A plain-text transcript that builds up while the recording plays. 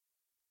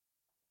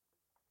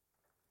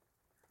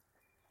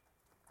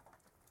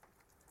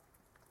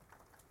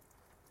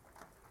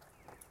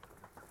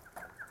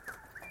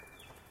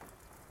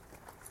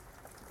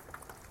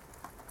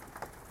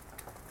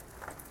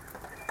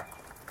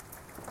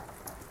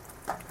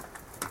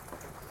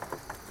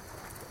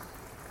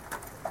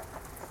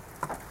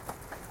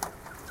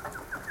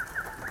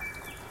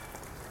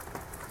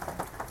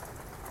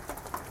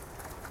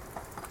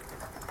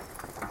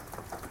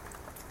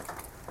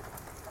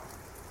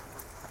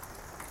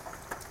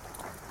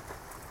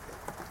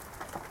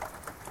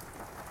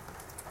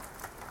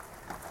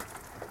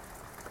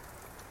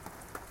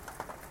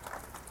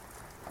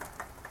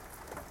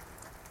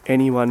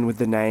Anyone with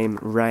the name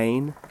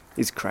Rain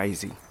is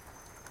crazy.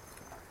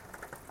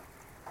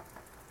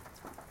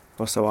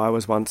 Or so I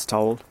was once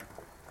told.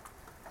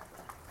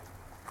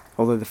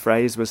 Although the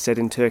phrase was said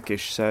in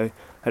Turkish, so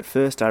at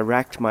first I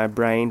racked my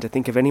brain to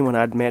think of anyone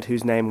I'd met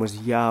whose name was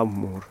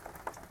Yağmur.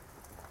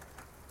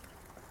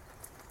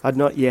 I'd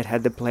not yet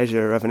had the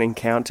pleasure of an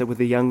encounter with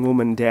a young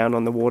woman down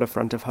on the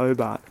waterfront of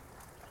Hobart.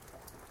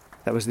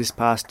 That was this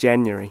past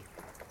January,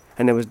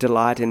 and there was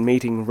delight in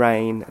meeting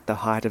Rain at the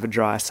height of a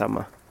dry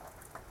summer.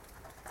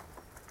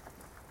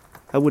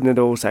 I wouldn't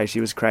at all say she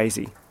was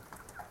crazy,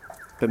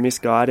 but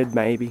misguided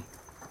maybe.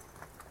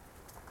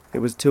 It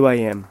was 2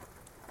 a.m,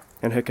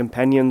 and her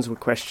companions were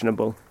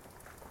questionable.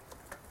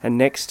 And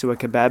next to a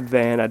kebab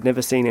van I'd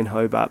never seen in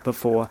Hobart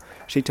before,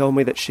 she told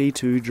me that she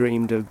too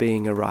dreamed of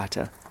being a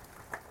writer.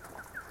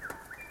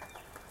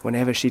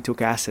 Whenever she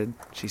took acid,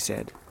 she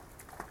said,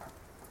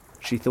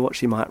 she thought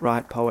she might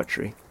write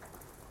poetry.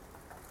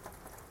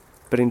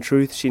 But in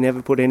truth she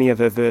never put any of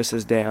her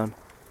verses down,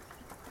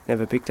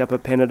 never picked up a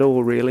pen at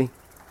all, really.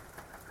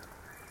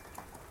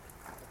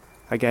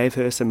 I gave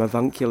her some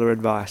avuncular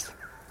advice.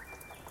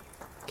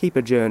 Keep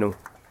a journal.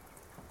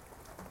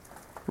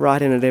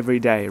 Write in it every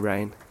day,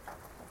 Rain.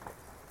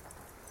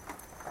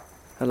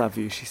 I love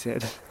you, she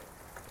said.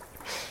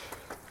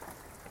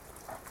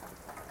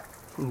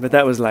 But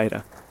that was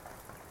later.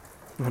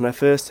 When I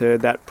first heard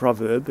that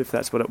proverb, if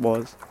that's what it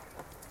was,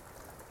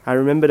 I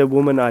remembered a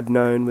woman I'd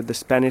known with the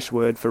Spanish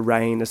word for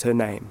rain as her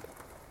name,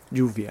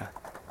 Lluvia.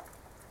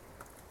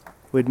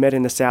 We'd met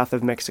in the south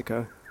of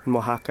Mexico, in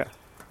Oaxaca,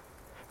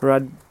 where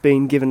I'd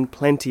been given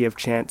plenty of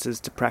chances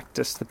to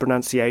practice the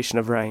pronunciation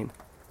of rain.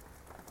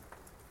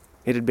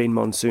 It had been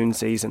monsoon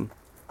season.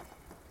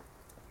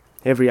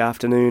 Every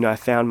afternoon I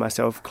found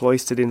myself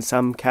cloistered in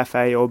some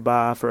cafe or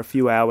bar for a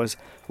few hours,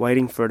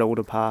 waiting for it all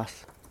to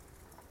pass.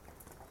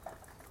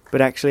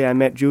 But actually I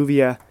met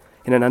Lluvia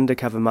in an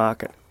undercover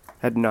market,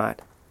 at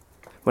night,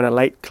 when a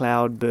late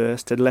cloud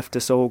burst had left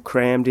us all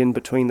crammed in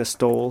between the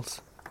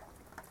stalls.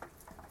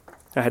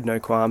 I had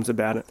no qualms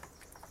about it.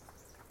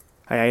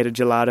 I ate a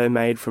gelato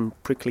made from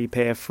prickly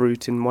pear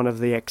fruit in one of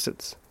the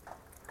exits.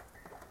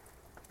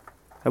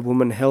 A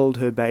woman held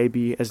her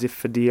baby as if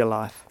for dear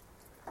life.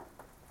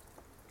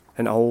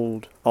 An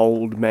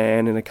old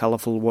man in a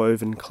colourful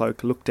woven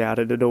cloak looked out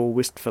at it all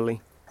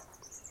wistfully.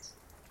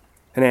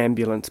 An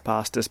ambulance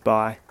passed us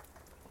by,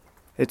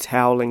 its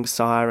howling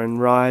siren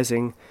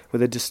rising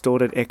with a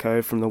distorted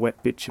echo from the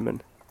wet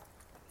bitumen.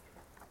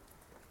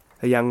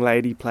 A young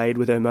lady played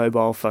with her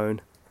mobile phone,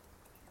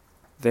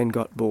 then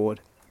got bored,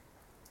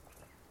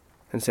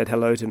 and said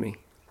hello to me.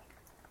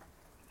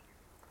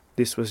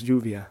 This was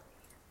Lluvia.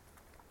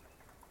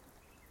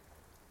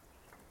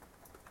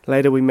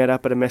 Later we met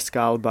up at a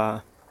mezcal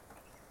bar,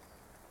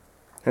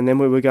 and then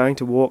we were going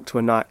to walk to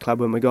a nightclub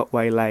when we got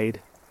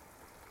waylaid.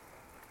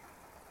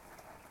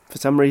 For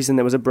some reason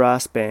there was a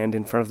brass band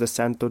in front of the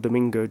Santo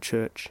Domingo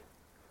church,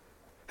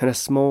 and a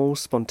small,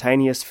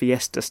 spontaneous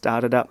fiesta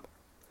started up.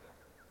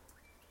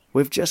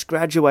 "We've just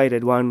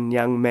graduated," one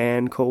young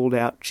man called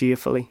out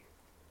cheerfully.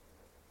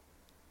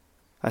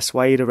 I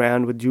swayed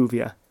around with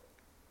Lluvia.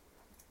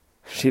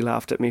 She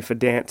laughed at me for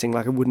dancing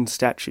like a wooden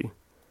statue.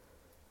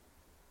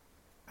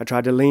 I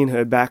tried to lean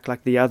her back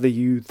like the other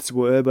youths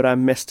were, but I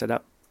messed it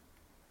up.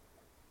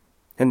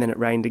 And then it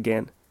rained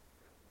again.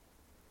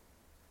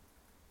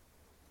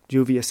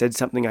 Lluvia said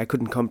something I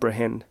couldn't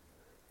comprehend.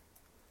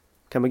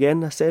 "Come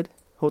again," I said.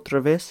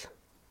 "Otra vez?"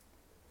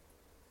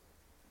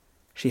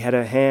 She had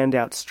her hand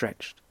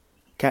outstretched,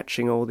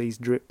 catching all these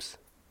drips.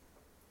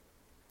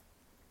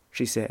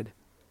 She said,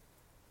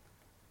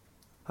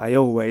 "I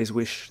always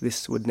wish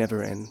this would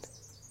never end."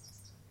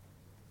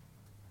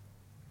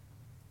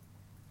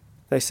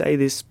 They say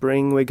this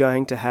spring we're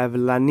going to have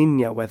La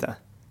Niña weather,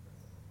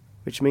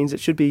 which means it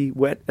should be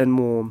wet and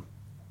warm.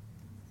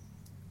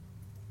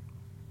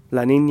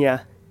 La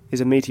Niña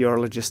is a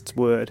meteorologist's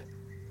word.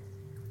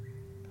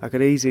 I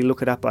could easily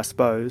look it up, I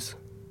suppose.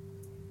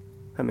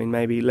 I mean,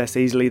 maybe less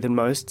easily than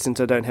most, since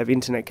I don't have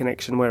internet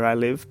connection where I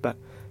live, but,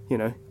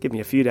 give me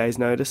a few days'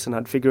 notice and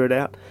I'd figure it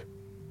out.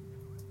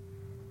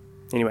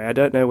 Anyway, I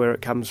don't know where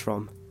it comes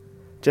from.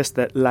 Just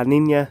that La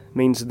Niña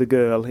means the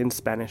girl in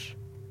Spanish.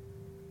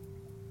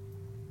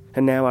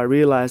 And now I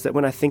realise that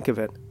when I think of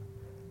it,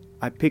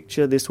 I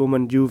picture this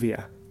woman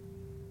Lluvia,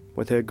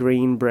 with her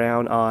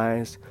green-brown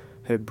eyes,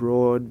 her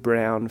broad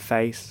brown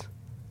face,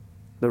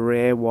 the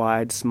rare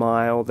wide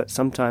smile that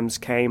sometimes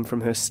came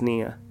from her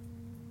sneer.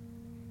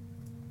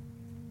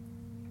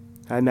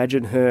 I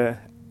imagine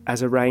her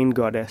as a rain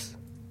goddess,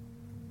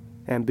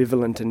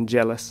 ambivalent and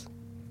jealous,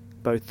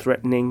 both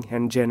threatening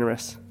and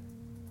generous.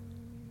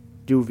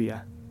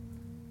 Lluvia,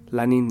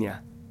 La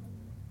Niña,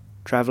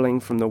 travelling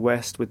from the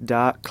west with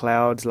dark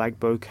clouds like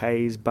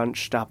bouquets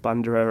bunched up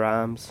under her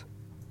arms.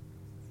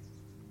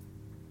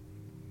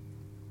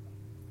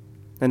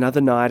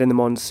 Another night in the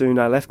monsoon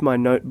I left my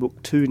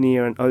notebook too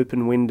near an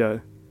open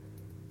window.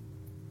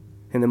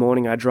 In the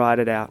morning I dried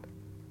it out,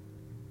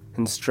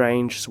 and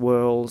strange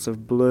swirls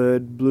of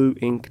blurred blue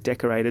ink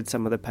decorated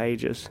some of the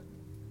pages.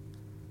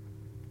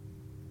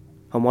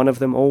 On one of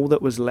them, all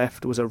that was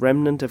left was a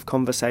remnant of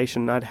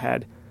conversation I'd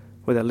had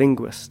with a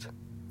linguist.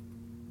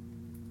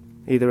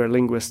 Either a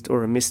linguist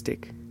or a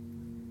mystic,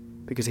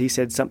 because he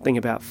said something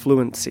about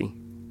fluency,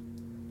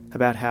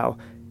 about how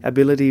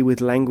ability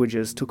with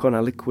languages took on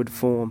a liquid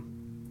form.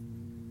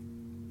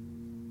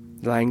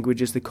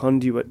 Language is the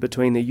conduit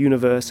between the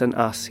universe and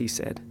us, he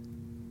said.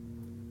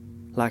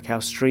 Like how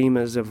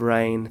streamers of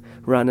rain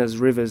run as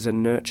rivers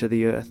and nurture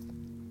the earth.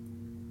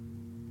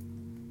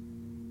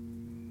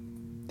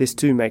 This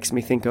too makes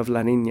me think of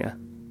La Niña,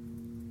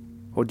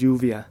 or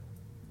Lluvia,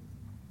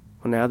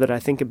 or now that I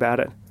think about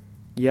it,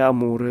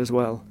 Yağmur as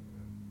well.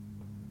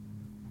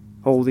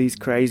 All these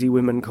crazy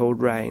women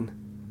called rain.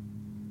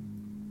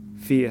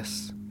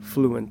 Fierce,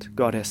 fluent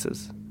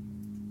goddesses.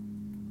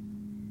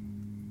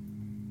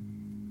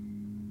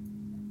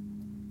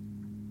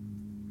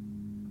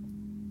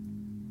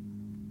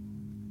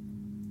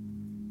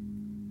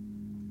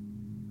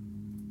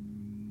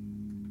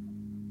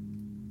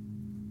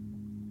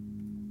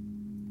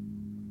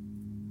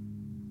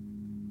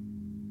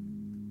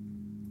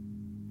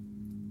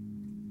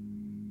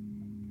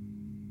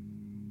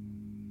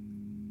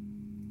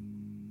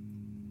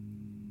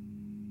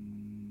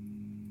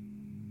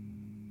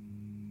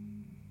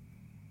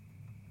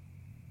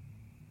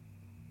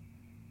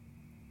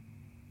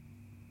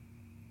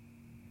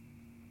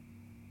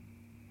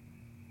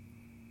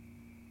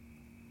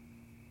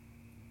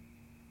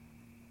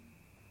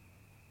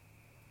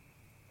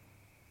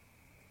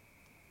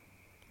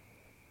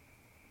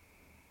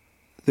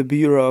 The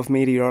Bureau of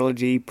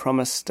Meteorology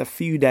promised a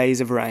few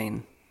days of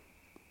rain.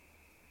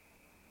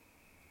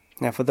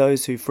 Now, for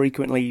those who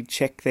frequently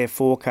check their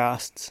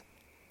forecasts,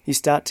 you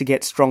start to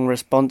get strong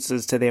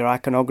responses to their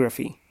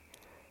iconography.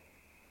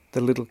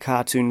 The little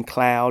cartoon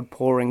cloud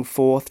pouring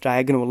forth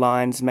diagonal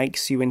lines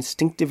makes you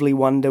instinctively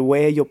wonder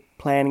where you're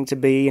planning to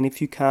be and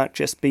if you can't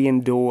just be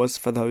indoors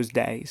for those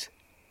days.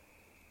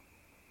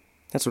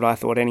 That's what I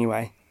thought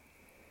anyway.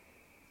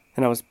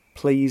 And I was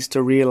pleased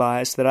to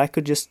realise that I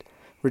could just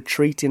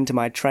retreat into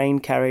my train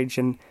carriage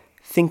and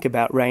think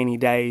about rainy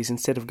days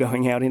instead of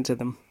going out into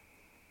them.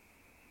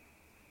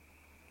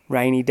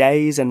 Rainy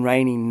days and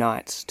rainy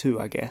nights too,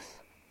 I guess.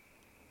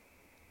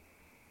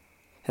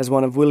 As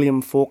one of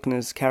William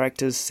Faulkner's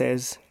characters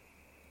says,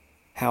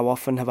 "How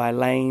often have I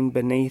lain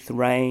beneath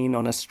rain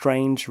on a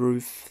strange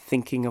roof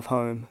thinking of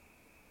home."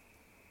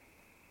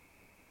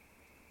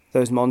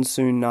 Those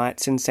monsoon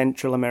nights in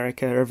Central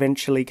America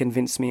eventually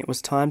convinced me it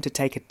was time to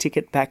take a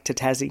ticket back to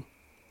Tassie.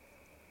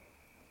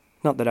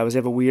 Not that I was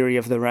ever weary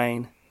of the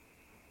rain.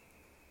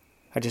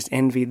 I just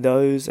envied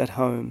those at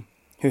home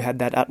who had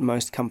that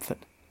utmost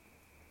comfort,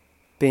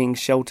 being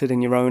sheltered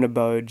in your own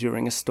abode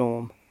during a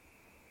storm.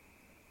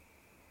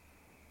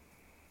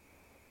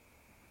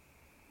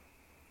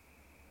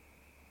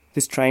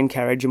 This train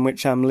carriage in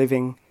which I'm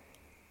living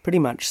pretty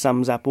much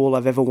sums up all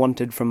I've ever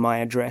wanted from my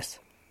address.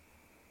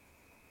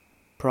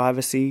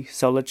 Privacy,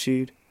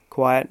 solitude,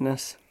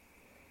 quietness,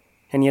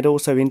 and yet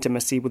also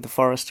intimacy with the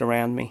forest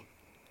around me,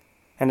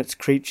 and its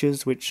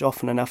creatures which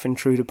often enough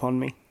intrude upon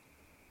me,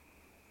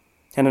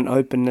 and an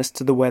openness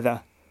to the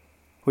weather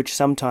which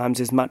sometimes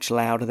is much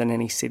louder than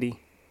any city.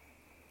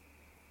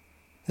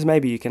 As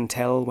maybe you can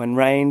tell, when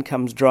rain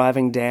comes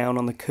driving down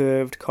on the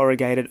curved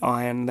corrugated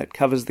iron that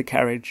covers the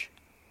carriage,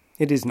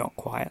 it is not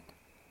quiet.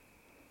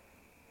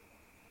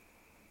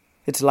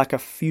 It's like a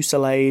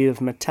fusillade of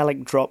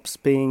metallic drops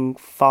being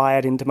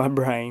fired into my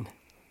brain,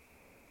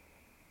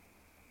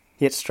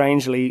 yet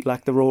strangely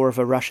like the roar of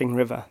a rushing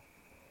river.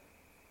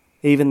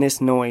 Even this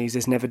noise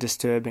is never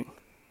disturbing.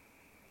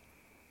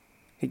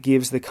 It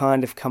gives the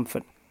kind of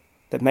comfort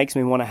that makes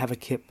me want to have a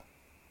kip,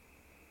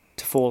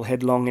 to fall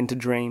headlong into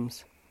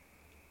dreams.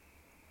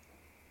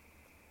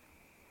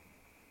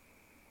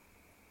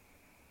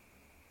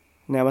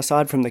 Now,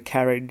 aside from the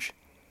carriage,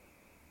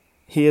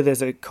 here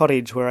there's a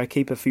cottage where I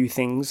keep a few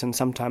things and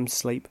sometimes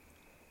sleep.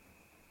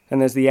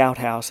 And there's the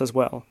outhouse as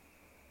well.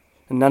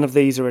 And none of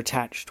these are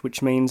attached,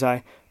 which means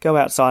I go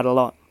outside a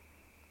lot.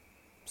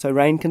 So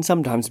rain can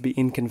sometimes be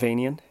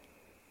inconvenient.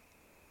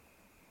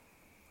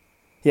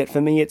 Yet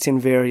for me it's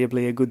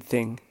invariably a good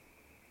thing.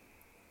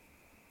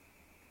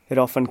 It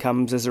often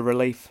comes as a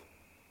relief.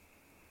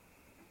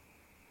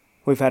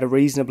 We've had a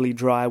reasonably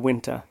dry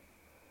winter,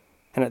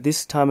 and at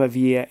this time of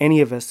year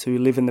any of us who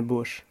live in the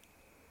bush,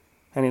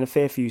 and in a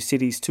fair few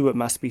cities too it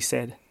must be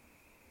said,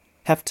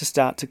 have to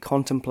start to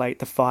contemplate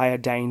the fire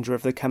danger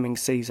of the coming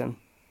season.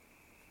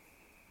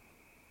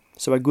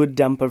 So a good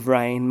dump of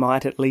rain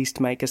might at least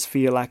make us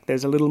feel like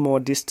there's a little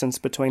more distance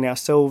between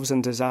ourselves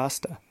and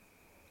disaster.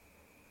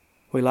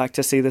 We like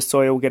to see the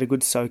soil get a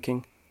good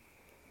soaking,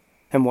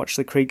 and watch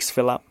the creeks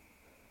fill up,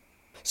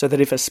 so that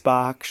if a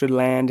spark should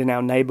land in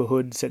our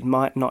neighbourhoods, it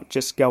might not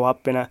just go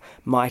up in a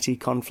mighty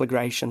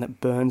conflagration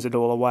that burns it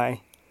all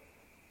away.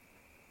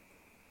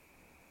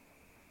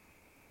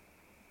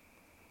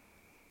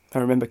 I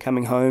remember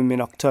coming home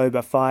in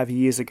October 5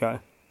 years ago.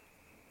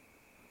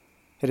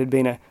 It had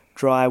been a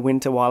dry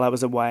winter while I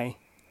was away,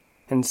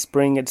 and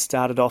spring had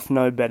started off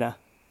no better.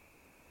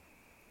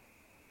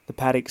 The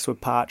paddocks were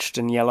parched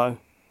and yellow.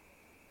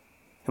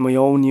 and we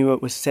all knew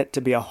it was set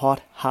to be a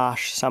hot,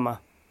 harsh summer.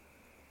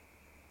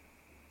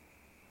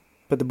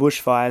 But the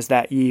bushfires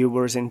that year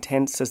were as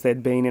intense as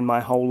they'd been in my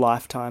whole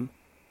lifetime.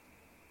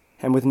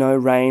 And with no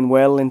rain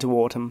well into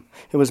autumn,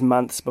 it was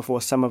months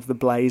before some of the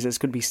blazes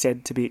could be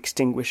said to be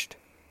extinguished.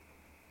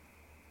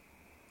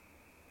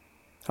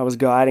 I was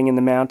guiding in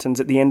the mountains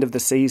at the end of the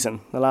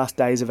season, the last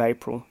days of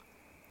April,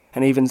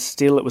 and even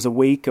still it was a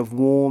week of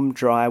warm,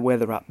 dry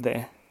weather up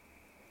there.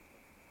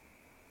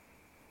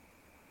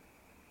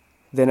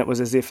 Then it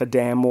was as if a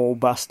dam wall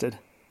busted.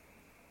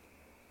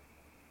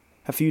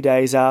 A few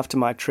days after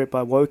my trip,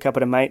 I woke up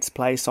at a mate's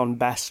place on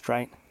Bass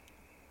Strait.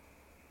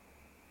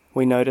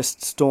 We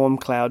noticed storm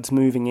clouds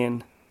moving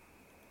in,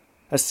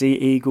 a sea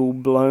eagle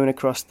blown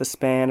across the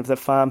span of the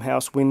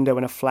farmhouse window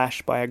in a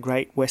flash by a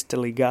great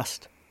westerly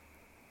gust.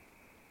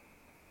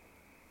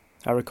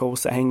 I recall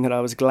saying that I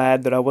was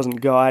glad that I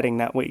wasn't guiding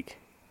that week.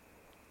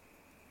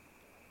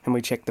 And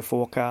we checked the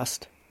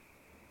forecast.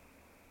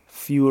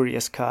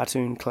 Furious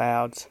cartoon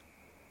clouds,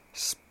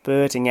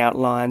 spurting out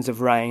lines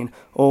of rain,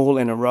 all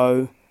in a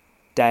row,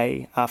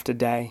 day after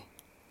day.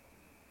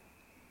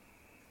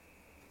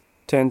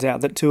 Turns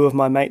out that 2 of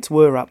my mates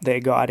were up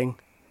there guiding.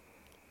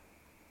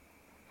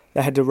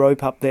 They had to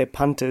rope up their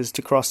punters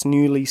to cross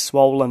newly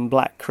swollen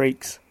black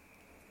creeks.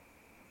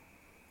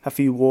 A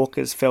few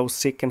walkers fell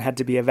sick and had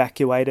to be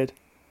evacuated.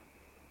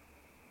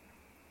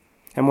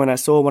 And when I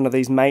saw one of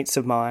these mates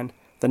of mine,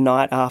 the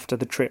night after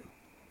the trip,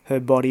 her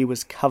body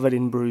was covered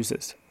in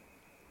bruises.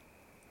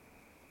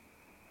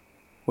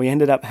 We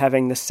ended up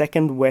having the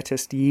second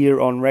wettest year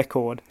on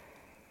record,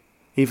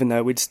 even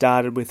though we'd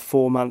started with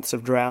 4 months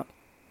of drought.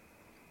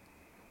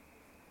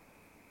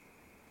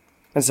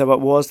 And so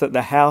it was that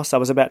the house I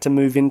was about to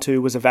move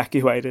into was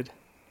evacuated.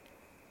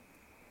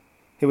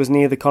 It was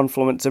near the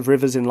confluence of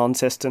rivers in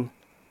Launceston.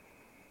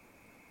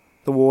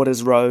 The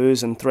waters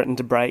rose and threatened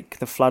to break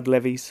the flood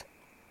levees.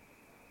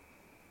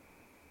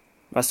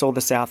 I saw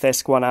the South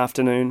Esk one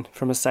afternoon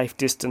from a safe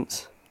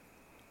distance.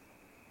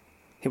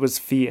 It was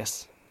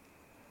fierce,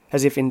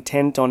 as if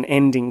intent on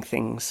ending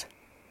things,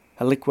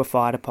 a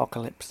liquefied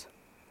apocalypse.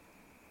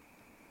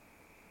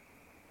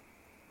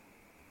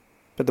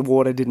 But the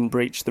water didn't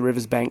breach the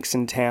river's banks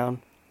in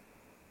town,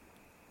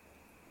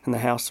 and the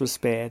house was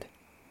spared.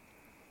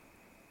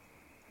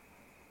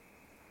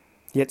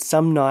 Yet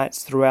some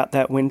nights throughout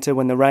that winter,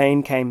 when the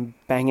rain came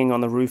banging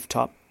on the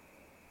rooftop,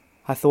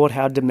 I thought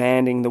how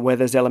demanding the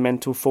weather's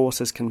elemental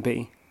forces can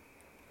be,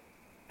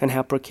 and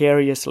how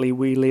precariously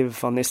we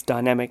live on this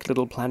dynamic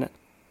little planet.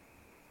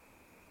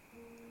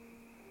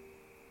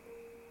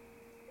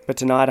 But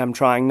tonight I'm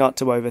trying not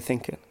to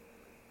overthink it,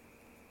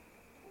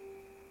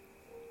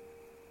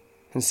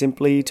 and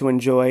simply to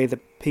enjoy the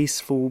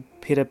peaceful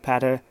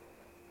pitter-patter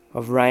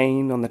of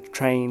rain on the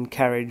train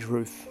carriage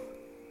roof.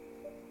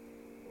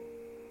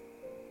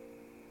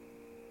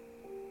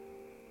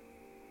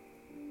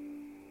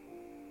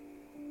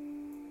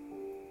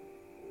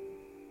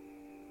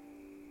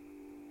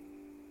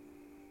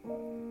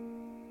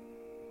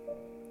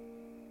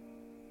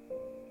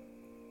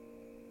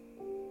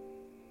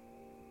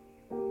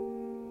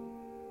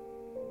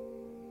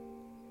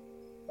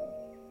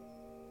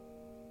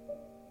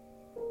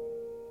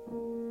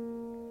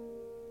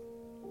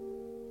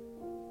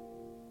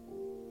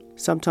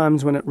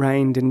 Sometimes when it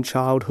rained in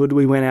childhood,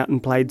 we went out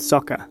and played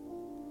soccer.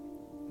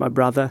 My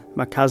brother,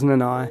 my cousin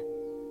and I,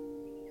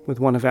 with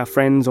one of our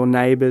friends or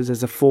neighbours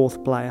as a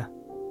 4th player.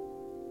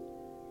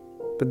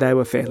 But they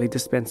were fairly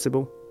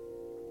dispensable.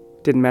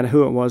 Didn't matter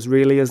who it was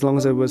really, as long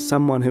as it was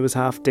someone who was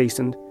half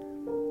decent,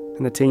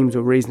 and the teams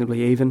were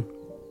reasonably even.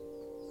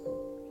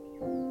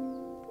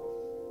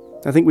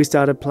 I think we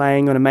started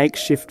playing on a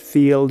makeshift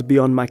field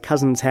beyond my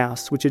cousin's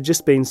house, which had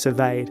just been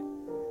surveyed.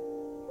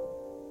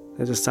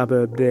 There's a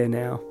suburb there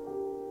now.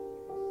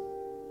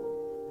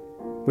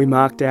 We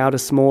marked out a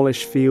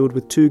smallish field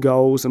with 2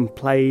 goals and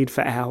played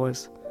for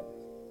hours.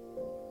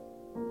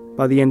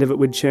 By the end of it,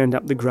 we'd churned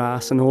up the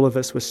grass and all of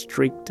us were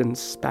streaked and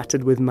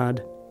spattered with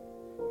mud.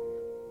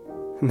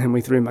 And then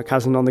we threw my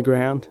cousin on the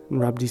ground and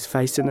rubbed his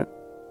face in it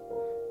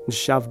and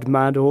shoved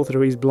mud all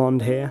through his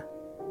blonde hair.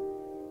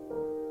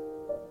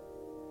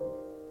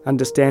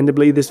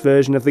 Understandably, this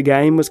version of the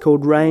game was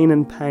called Rain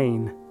and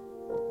Pain.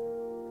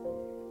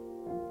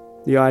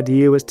 The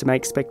idea was to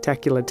make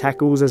spectacular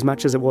tackles as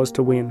much as it was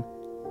to win.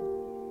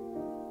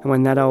 And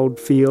when that old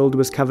field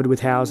was covered with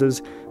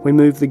houses, we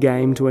moved the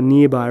game to a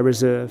nearby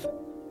reserve.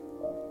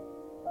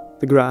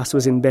 The grass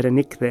was in better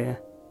nick there,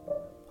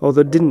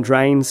 although it didn't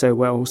drain so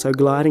well, so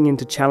gliding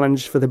into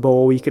challenge for the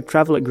ball, you could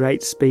travel at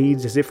great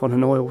speeds as if on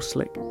an oil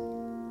slick.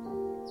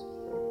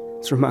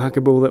 It's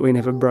remarkable that we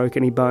never broke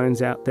any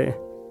bones out there.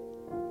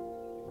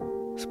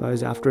 I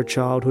suppose after a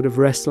childhood of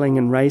wrestling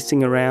and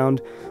racing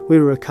around, we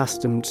were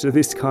accustomed to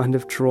this kind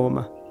of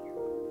trauma.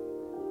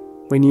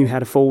 We knew how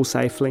to fall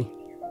safely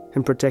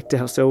and protect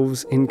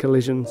ourselves in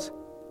collisions.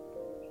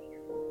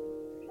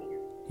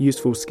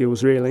 Useful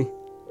skills, really.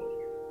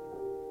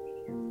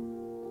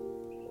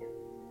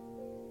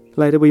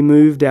 Later we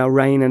moved our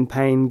Rain and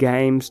Pain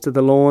games to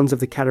the lawns of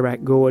the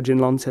Cataract Gorge in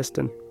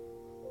Launceston.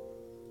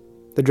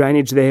 The The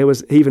drainage there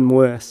was even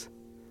worse,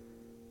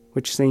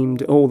 which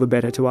seemed all the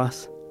better to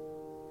us.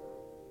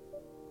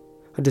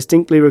 I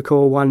distinctly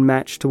recall one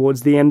match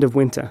towards the end of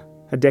winter,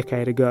 a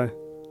decade ago.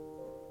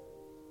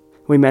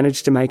 We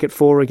managed to make it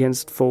 4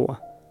 against 4,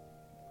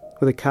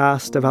 with a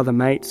cast of other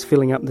mates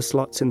filling up the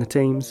slots in the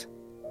teams.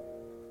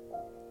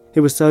 It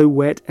was so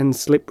wet and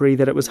slippery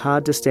that it was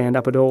hard to stand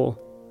up at all,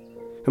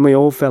 and we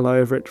all fell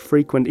over at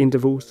frequent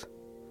intervals.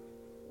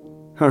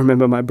 I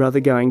remember my brother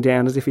going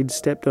down as if he'd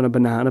stepped on a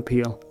banana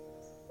peel,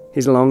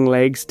 his long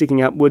legs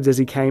sticking upwards as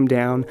he came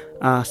down,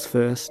 arse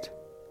first.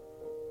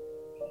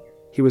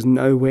 He was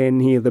nowhere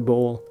near the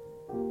ball.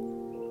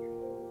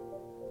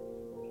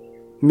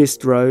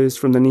 Mist rose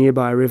from the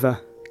nearby river,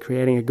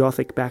 creating a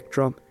gothic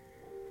backdrop,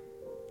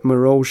 and we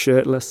were all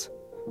shirtless.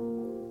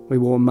 We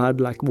wore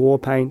mud like war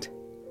paint,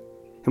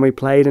 and we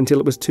played until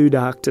it was too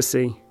dark to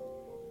see.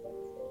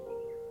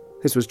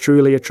 This was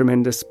truly a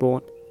tremendous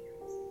sport,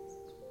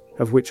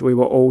 of which we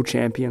were all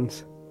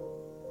champions.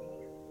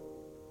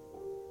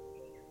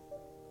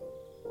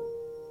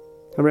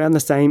 Around the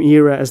same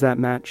era as that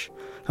match,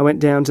 I went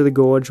down to the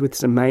gorge with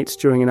some mates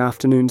during an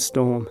afternoon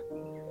storm.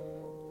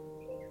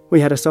 We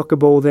had a soccer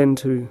ball then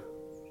too,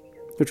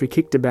 which we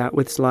kicked about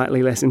with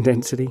slightly less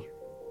intensity.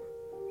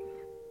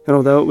 And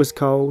although it was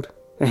cold,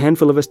 a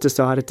handful of us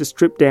decided to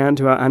strip down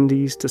to our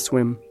undies to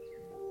swim.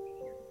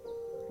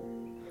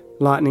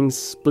 Lightning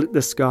split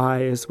the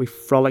sky as we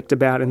frolicked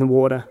about in the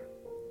water.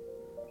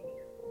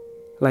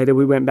 Later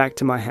we went back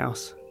to my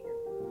house,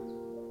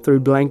 threw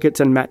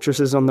blankets and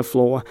mattresses on the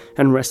floor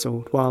and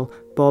wrestled while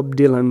Bob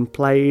Dylan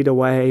played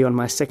away on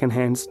my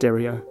second-hand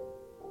stereo.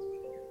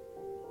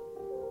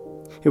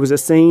 It was a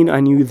scene I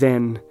knew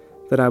then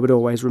that I would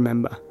always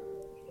remember.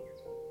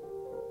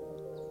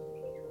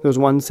 There was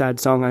one sad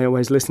song I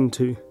always listened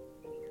to,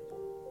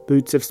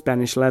 Boots of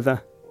Spanish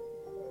Leather,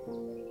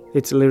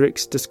 its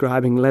lyrics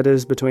describing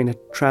letters between a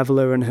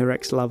traveller and her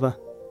ex-lover.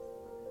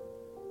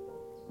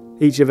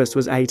 Each of us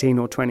was 18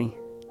 or 20.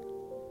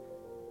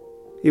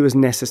 It was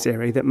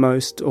necessary that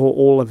most or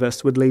all of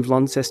us would leave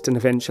Launceston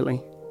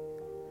eventually.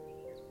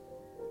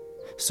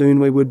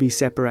 Soon we would be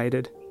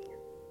separated,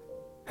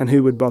 and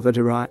who would bother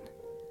to write?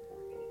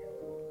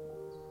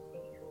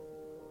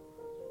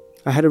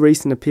 I had a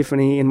recent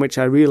epiphany in which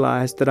I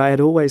realised that I had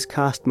always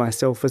cast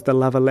myself as the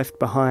lover left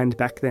behind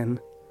back then,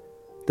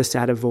 the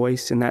sadder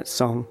voice in that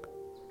song,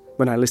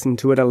 when I listened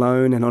to it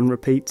alone and on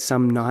repeat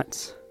some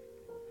nights.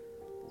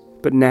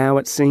 But now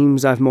it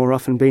seems I've more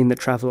often been the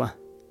traveller,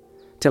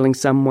 telling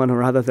someone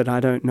or other that I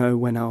don't know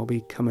when I'll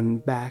be coming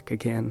back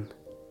again.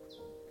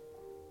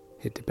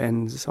 It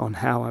depends on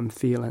how I'm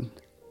feeling.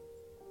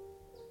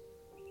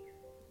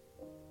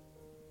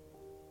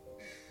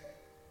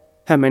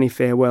 How many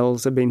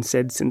farewells have been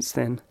said since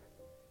then?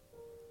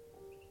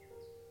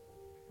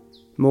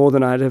 More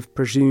than I'd have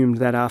presumed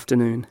that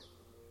afternoon.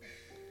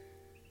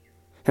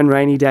 And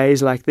rainy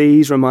days like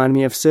these remind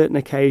me of certain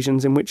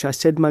occasions in which I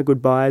said my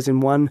goodbyes in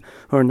one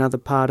or another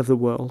part of the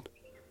world,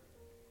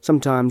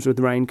 sometimes with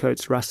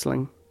raincoats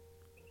rustling,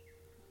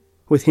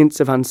 with hints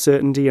of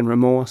uncertainty and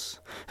remorse,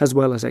 as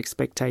well as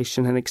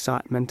expectation and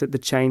excitement at the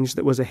change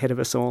that was ahead of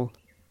us all,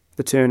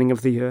 the turning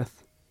of the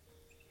earth.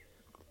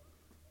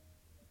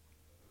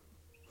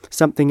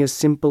 Something as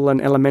simple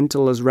and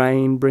elemental as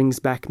rain brings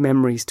back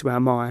memories to our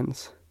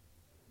minds.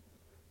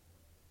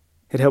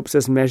 It helps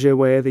us measure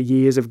where the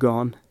years have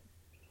gone,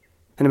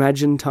 and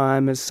imagine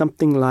time as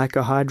something like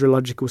a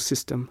hydrological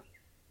system,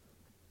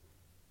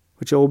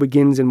 which all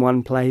begins in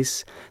one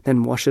place,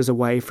 then washes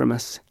away from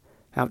us,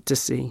 out to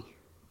sea.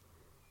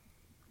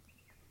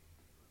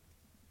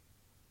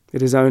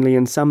 It is only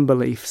in some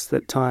beliefs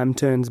that time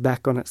turns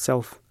back on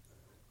itself,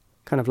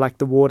 kind of like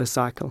the water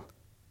cycle.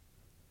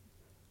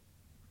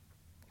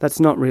 That's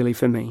not really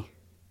for me.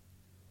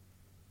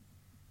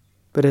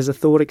 But as a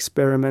thought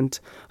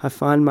experiment, I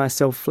find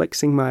myself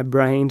flexing my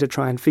brain to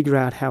try and figure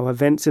out how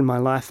events in my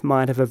life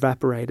might have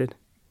evaporated,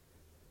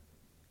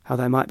 how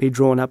they might be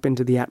drawn up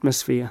into the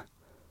atmosphere,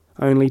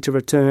 only to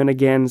return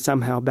again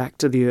somehow back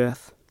to the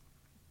earth.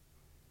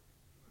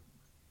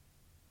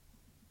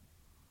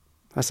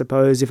 I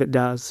suppose if it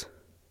does,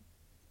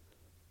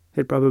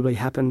 it probably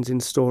happens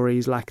in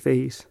stories like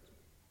these,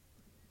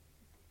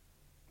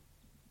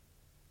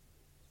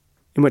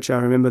 in which I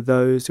remember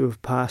those who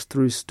have passed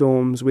through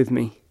storms with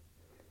me,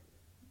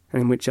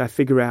 and in which I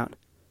figure out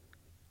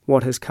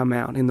what has come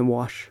out in the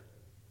wash.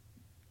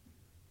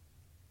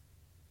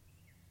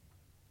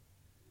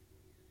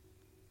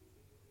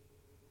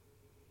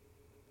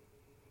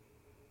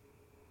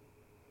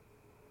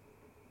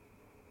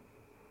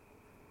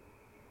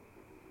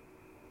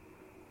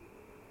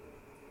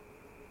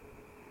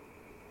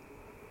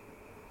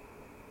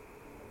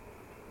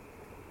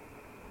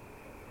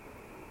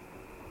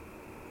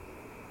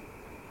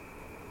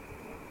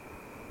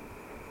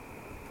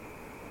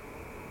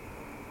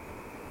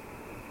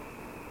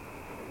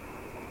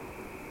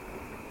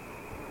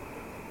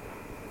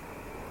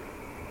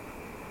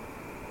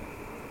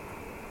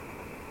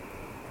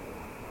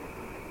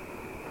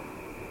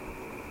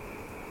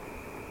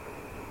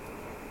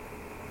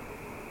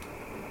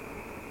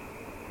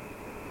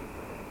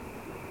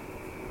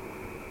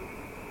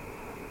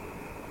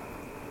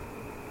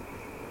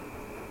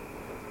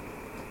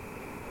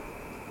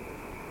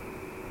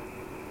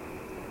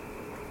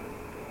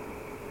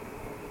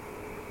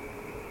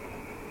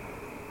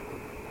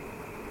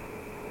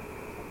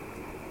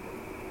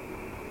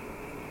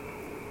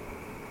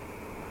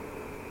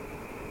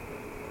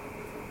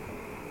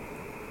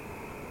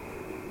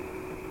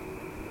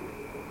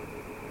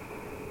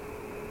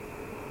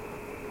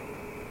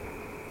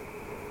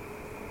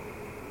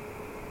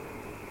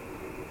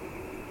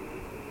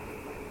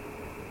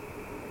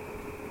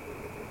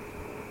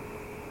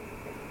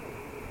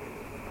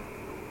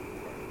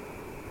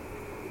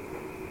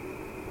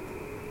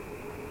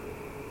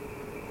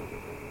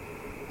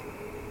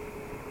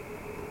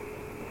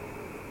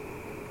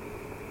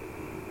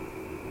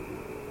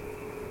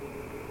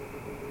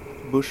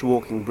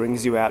 bushwalking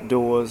brings you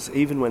outdoors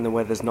even when the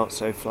weather's not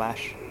so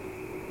flash.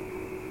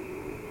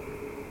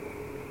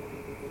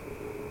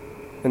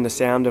 And the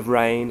sound of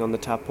rain on the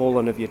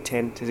tarpaulin of your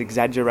tent is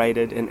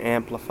exaggerated and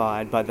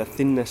amplified by the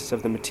thinness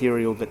of the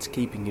material that's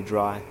keeping you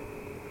dry.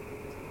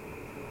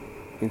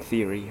 In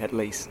theory, at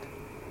least.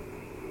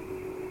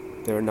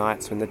 There are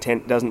nights when the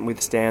tent doesn't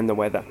withstand the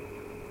weather.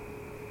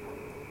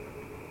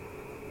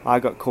 I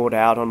got caught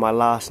out on my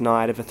last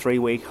night of a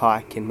 3-week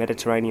hike in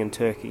Mediterranean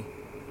Turkey.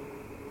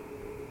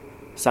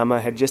 Summer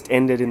had just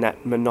ended in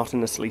that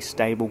monotonously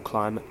stable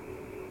climate.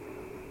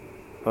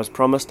 I was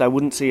promised I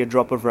wouldn't see a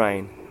drop of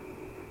rain,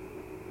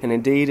 and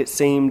indeed it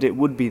seemed it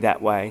would be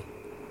that way.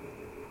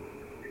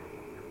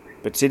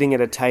 But sitting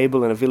at a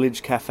table in a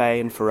village cafe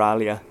in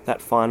Feralia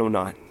that final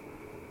night,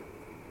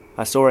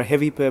 I saw a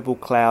heavy purple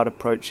cloud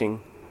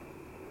approaching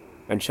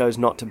and chose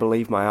not to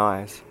believe my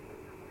eyes.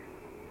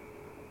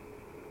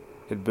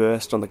 It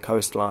burst on the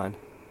coastline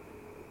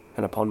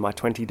and upon my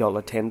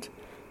 $20 tent,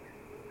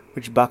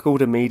 which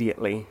buckled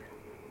immediately.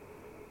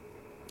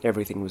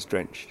 Everything was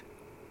drenched.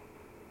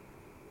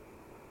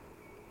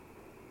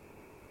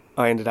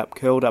 I ended up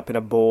curled up in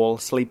a ball,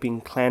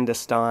 sleeping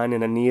clandestine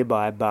in a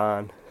nearby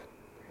barn.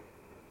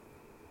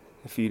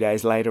 A few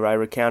days later, I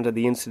recounted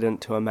the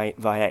incident to a mate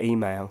via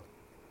email.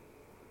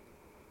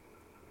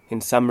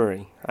 In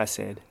summary, I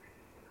said,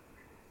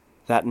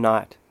 that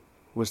night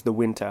was the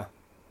winter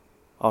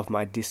of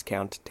my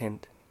discount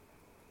tent.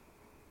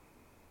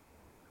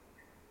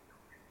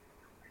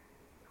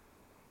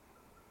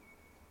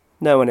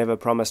 No one ever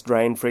promised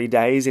rain-free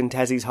days in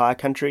Tassie's high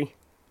country.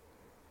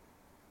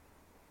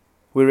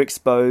 We're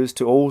exposed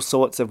to all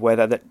sorts of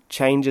weather that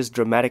changes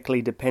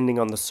dramatically depending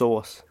on the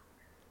source,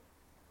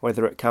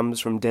 whether it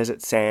comes from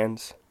desert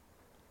sands,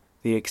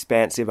 the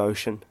expansive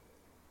ocean,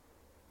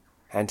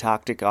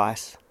 Antarctic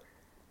ice.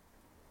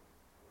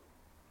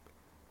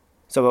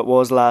 So it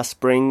was last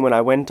spring when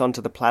I went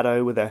onto the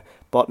plateau with a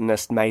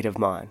botanist mate of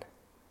mine.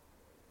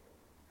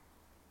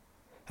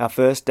 Our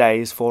first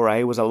day's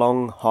foray was a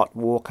long, hot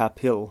walk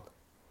uphill.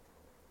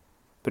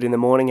 But in the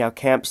morning our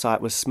campsite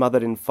was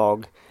smothered in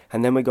fog,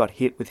 and then we got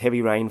hit with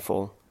heavy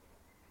rainfall.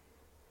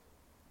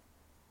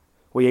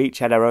 We each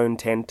had our own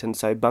tent and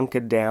so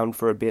bunkered down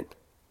for a bit,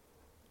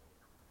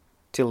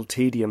 till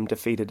tedium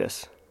defeated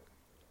us,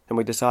 and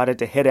we decided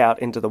to head out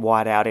into the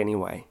whiteout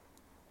anyway.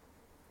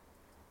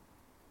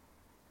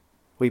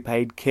 We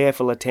paid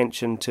careful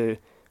attention to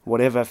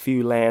whatever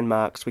few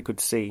landmarks we could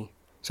see,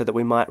 so that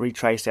we might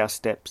retrace our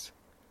steps,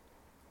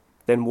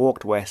 then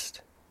walked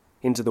west,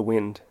 into the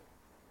wind,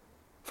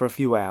 for a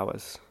few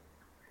hours.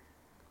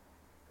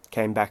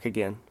 Came back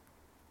again.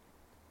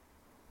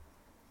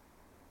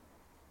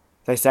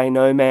 They say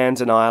no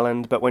man's an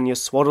island, but when you're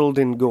swaddled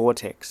in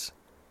Gore-Tex,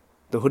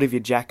 the hood of your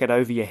jacket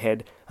over your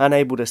head,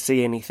 unable to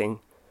see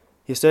anything,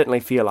 you certainly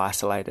feel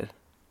isolated.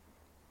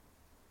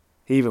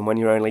 Even when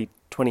you're only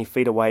 20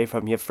 feet away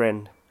from your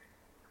friend.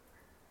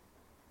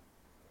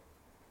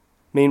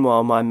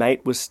 Meanwhile, my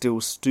mate was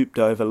still stooped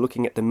over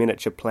looking at the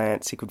miniature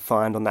plants he could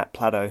find on that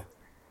plateau.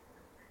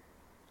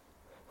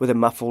 With a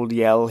muffled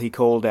yell, he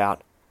called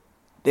out,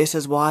 "This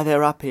is why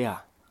they're up here."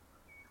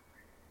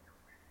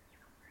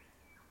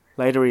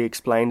 Later he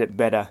explained it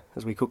better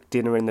as we cooked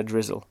dinner in the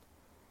drizzle.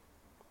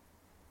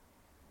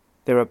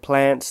 There are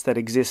plants that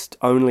exist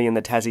only in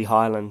the Tassie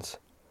Highlands,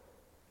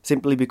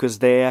 simply because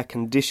there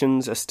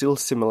conditions are still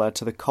similar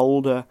to the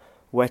colder,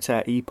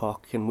 wetter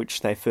epoch in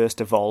which they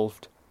first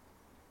evolved.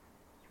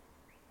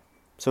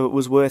 So it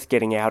was worth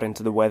getting out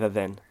into the weather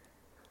then,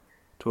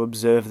 to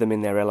observe them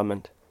in their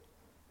element.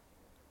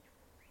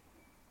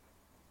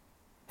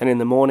 And in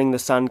the morning the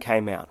sun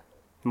came out,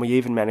 and we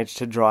even managed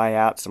to dry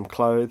out some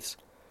clothes,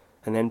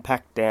 and then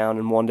packed down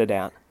and wandered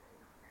out.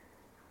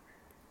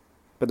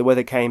 But the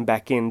weather came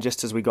back in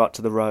just as we got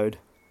to the road.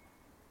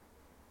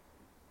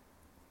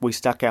 We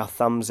stuck our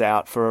thumbs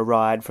out for a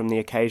ride from the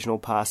occasional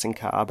passing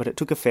car, but it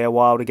took a fair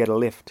while to get a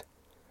lift.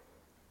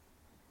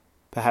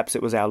 Perhaps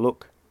it was our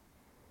look.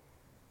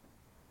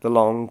 The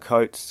long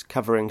coats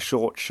covering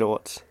short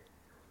shorts.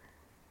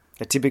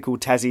 A typical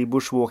Tassie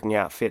bushwalking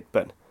outfit,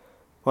 but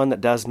one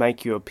that does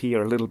make you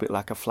appear a little bit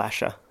like a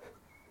flasher.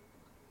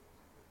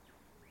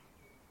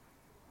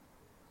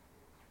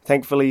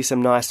 Thankfully,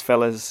 some nice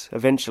fellas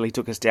eventually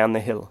took us down the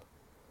hill.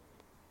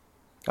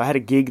 I had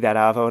a gig that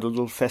arvo at a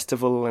little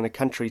festival in a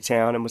country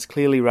town and was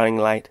clearly running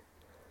late,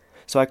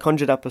 so I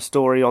conjured up a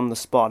story on the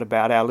spot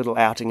about our little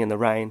outing in the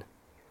rain,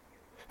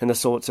 and the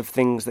sorts of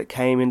things that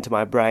came into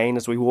my brain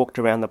as we walked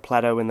around the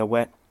plateau in the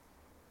wet.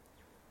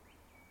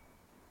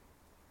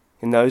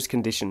 In those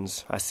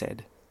conditions, I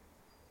said,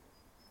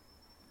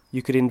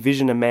 you could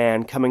envision a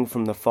man coming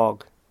from the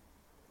fog,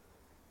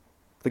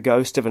 the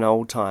ghost of an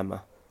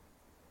old-timer,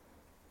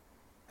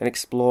 an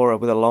explorer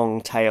with a long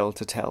tale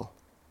to tell.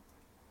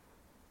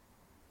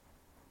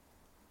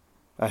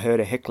 I heard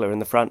a heckler in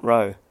the front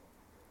row.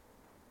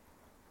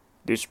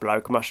 "This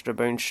bloke must have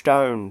been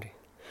stoned."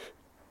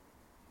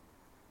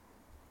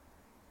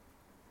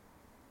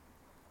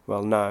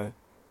 Well, no.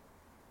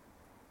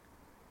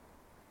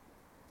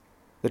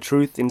 The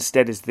truth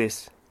instead is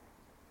this.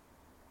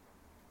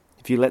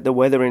 if you let the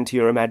weather into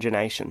your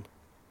imagination,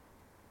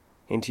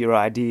 into your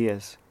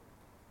ideas,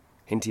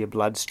 into your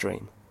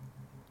bloodstream,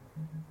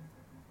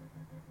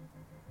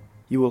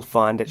 you will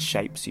find it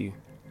shapes you,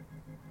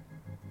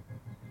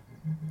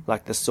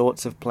 like the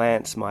sorts of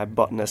plants my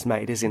botanist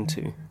mate is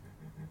into.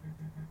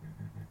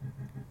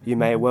 You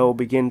may well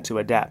begin to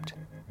adapt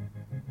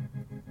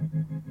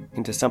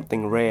into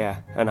something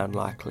rare and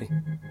unlikely.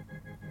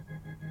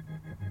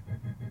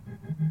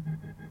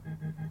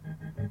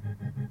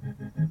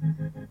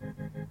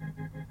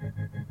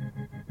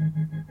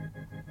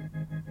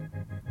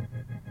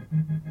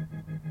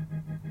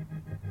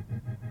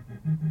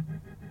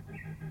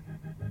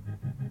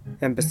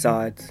 And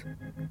besides,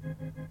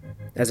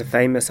 as a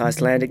famous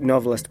Icelandic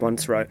novelist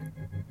once wrote,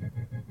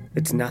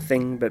 it's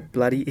nothing but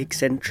bloody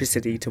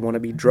eccentricity to want to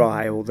be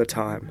dry all the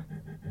time.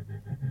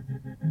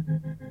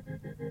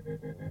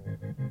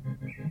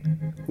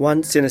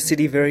 Once, in a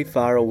city very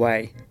far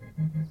away,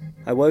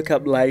 I woke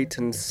up late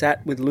and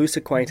sat with loose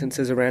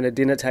acquaintances around a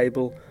dinner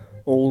table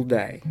all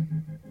day.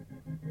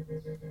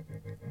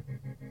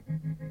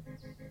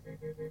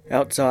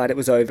 Outside it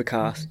was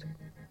overcast.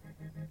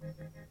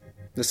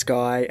 The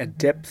sky a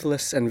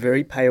depthless and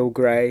very pale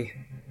grey,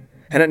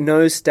 and at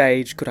no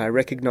stage could I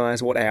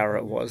recognise what hour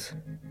it was.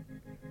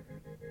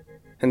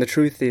 And the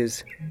truth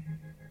is,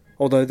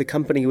 although the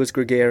company was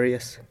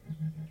gregarious,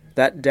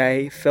 that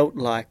day felt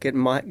like it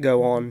might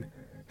go on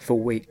for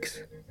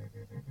weeks,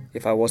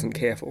 if I wasn't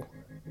careful.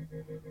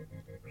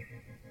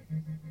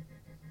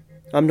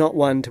 I'm not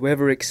one to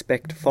ever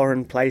expect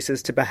foreign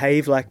places to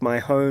behave like my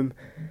home,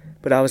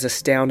 but I was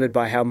astounded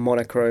by how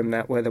monochrome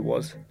that weather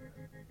was.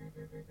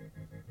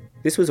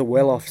 This was a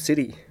well-off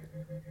city.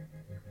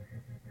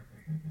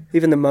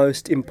 Even the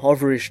most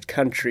impoverished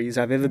countries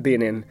I've ever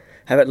been in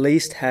have at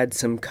least had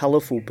some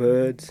colourful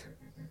birds,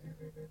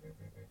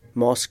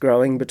 moss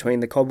growing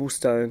between the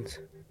cobblestones,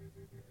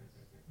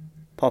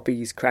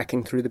 poppies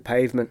cracking through the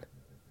pavement.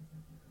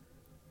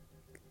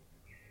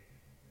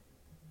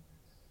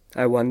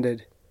 I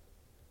wondered,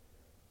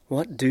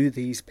 what do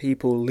these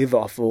people live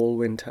off all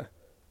winter?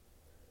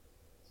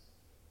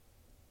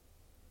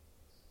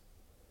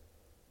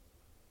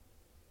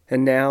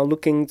 And now,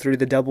 looking through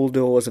the double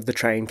doors of the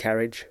train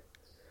carriage,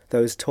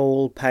 those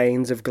tall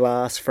panes of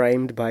glass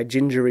framed by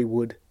gingery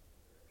wood,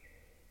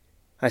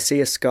 I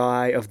see a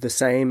sky of the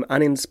same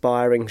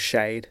uninspiring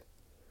shade,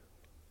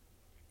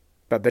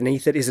 but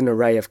beneath it is an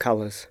array of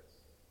colours.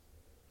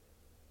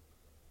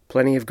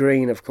 Plenty of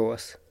green, of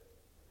course.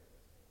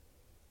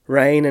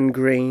 Rain and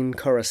green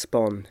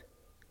correspond.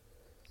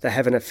 They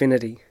have an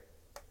affinity.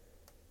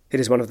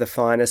 It is one of the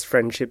finest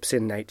friendships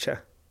in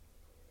nature.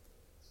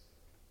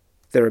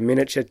 There are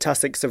miniature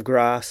tussocks of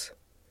grass,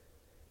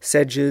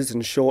 sedges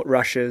and short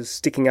rushes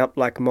sticking up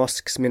like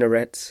mosques'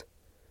 minarets,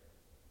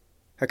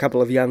 a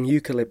couple of young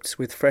eucalypts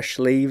with fresh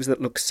leaves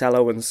that look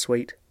sallow and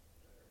sweet.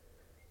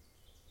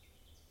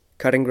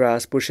 Cutting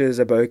grass bushes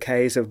are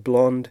bouquets of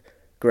blonde,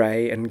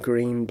 grey and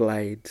green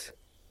blades.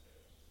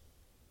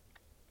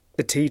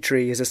 The tea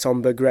tree is a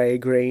sombre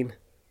grey-green.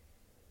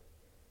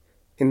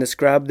 In the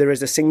scrub there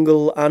is a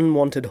single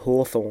unwanted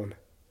hawthorn,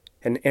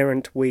 an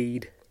errant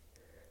weed,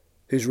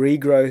 whose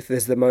regrowth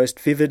is the most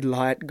vivid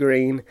light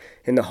green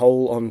in the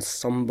whole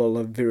ensemble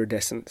of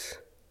viridescence.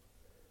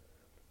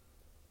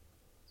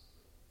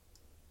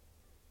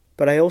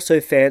 But I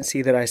also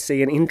fancy that I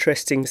see an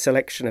interesting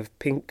selection of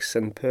pinks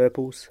and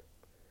purples,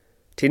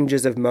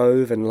 tinges of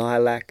mauve and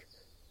lilac,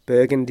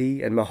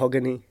 burgundy and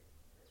mahogany.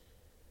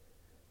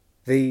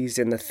 These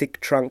in the thick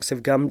trunks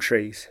of gum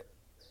trees,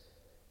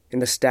 in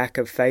the stack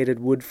of faded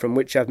wood from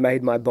which I've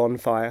made my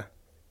bonfire,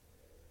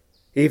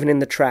 even in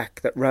the track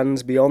that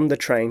runs beyond the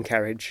train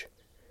carriage,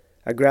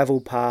 a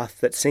gravel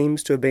path that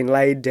seems to have been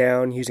laid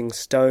down using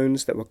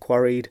stones that were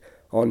quarried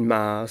on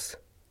Mars.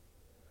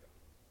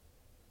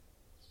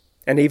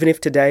 And even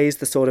if today's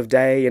the sort of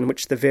day in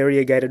which the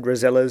variegated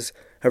rosellas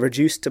are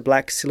reduced to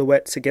black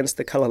silhouettes against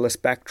the colourless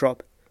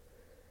backdrop,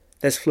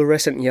 there's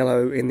fluorescent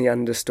yellow in the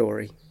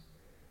understory,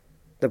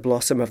 the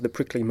blossom of the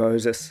prickly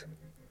Moses,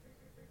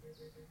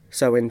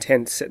 so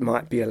intense it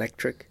might be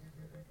electric.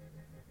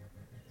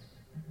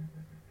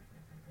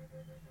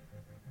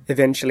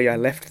 Eventually I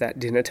left that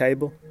dinner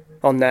table,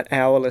 on that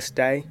hourless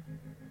day,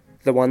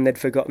 the one they'd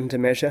forgotten to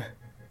measure,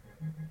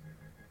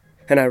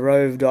 and I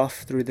roved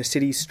off through the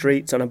city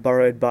streets on a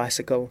borrowed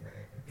bicycle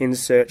in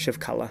search of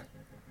colour.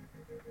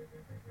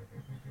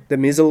 The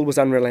mizzle was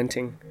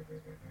unrelenting,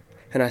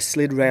 and I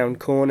slid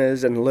round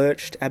corners and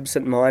lurched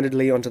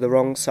absent-mindedly onto the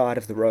wrong side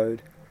of the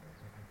road,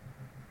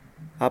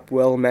 up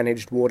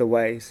well-managed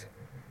waterways,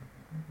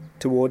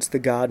 towards the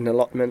garden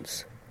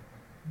allotments,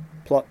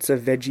 plots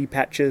of veggie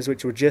patches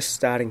which were just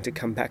starting to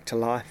come back to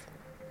life.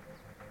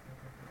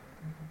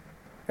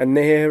 And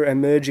there,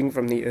 emerging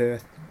from the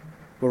earth,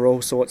 were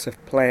all sorts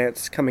of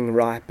plants coming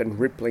ripe and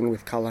rippling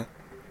with colour.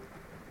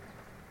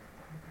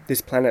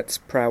 This planet's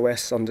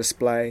prowess on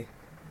display,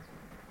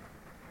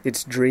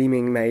 its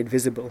dreaming made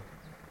visible.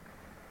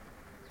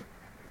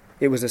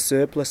 It was a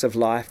surplus of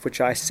life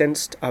which I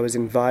sensed I was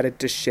invited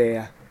to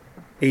share,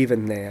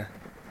 even there.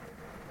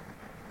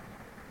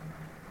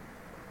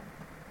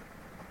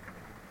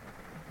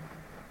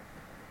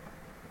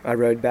 I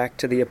rode back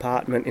to the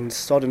apartment in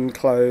sodden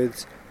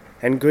clothes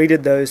and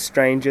greeted those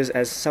strangers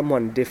as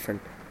someone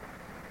different,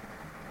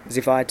 as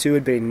if I too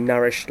had been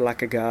nourished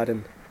like a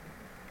garden,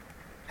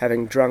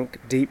 having drunk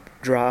deep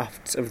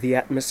draughts of the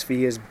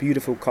atmosphere's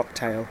beautiful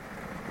cocktail.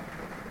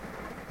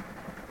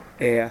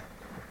 Air,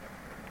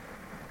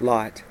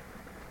 light,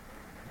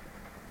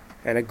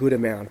 and a good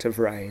amount of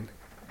rain.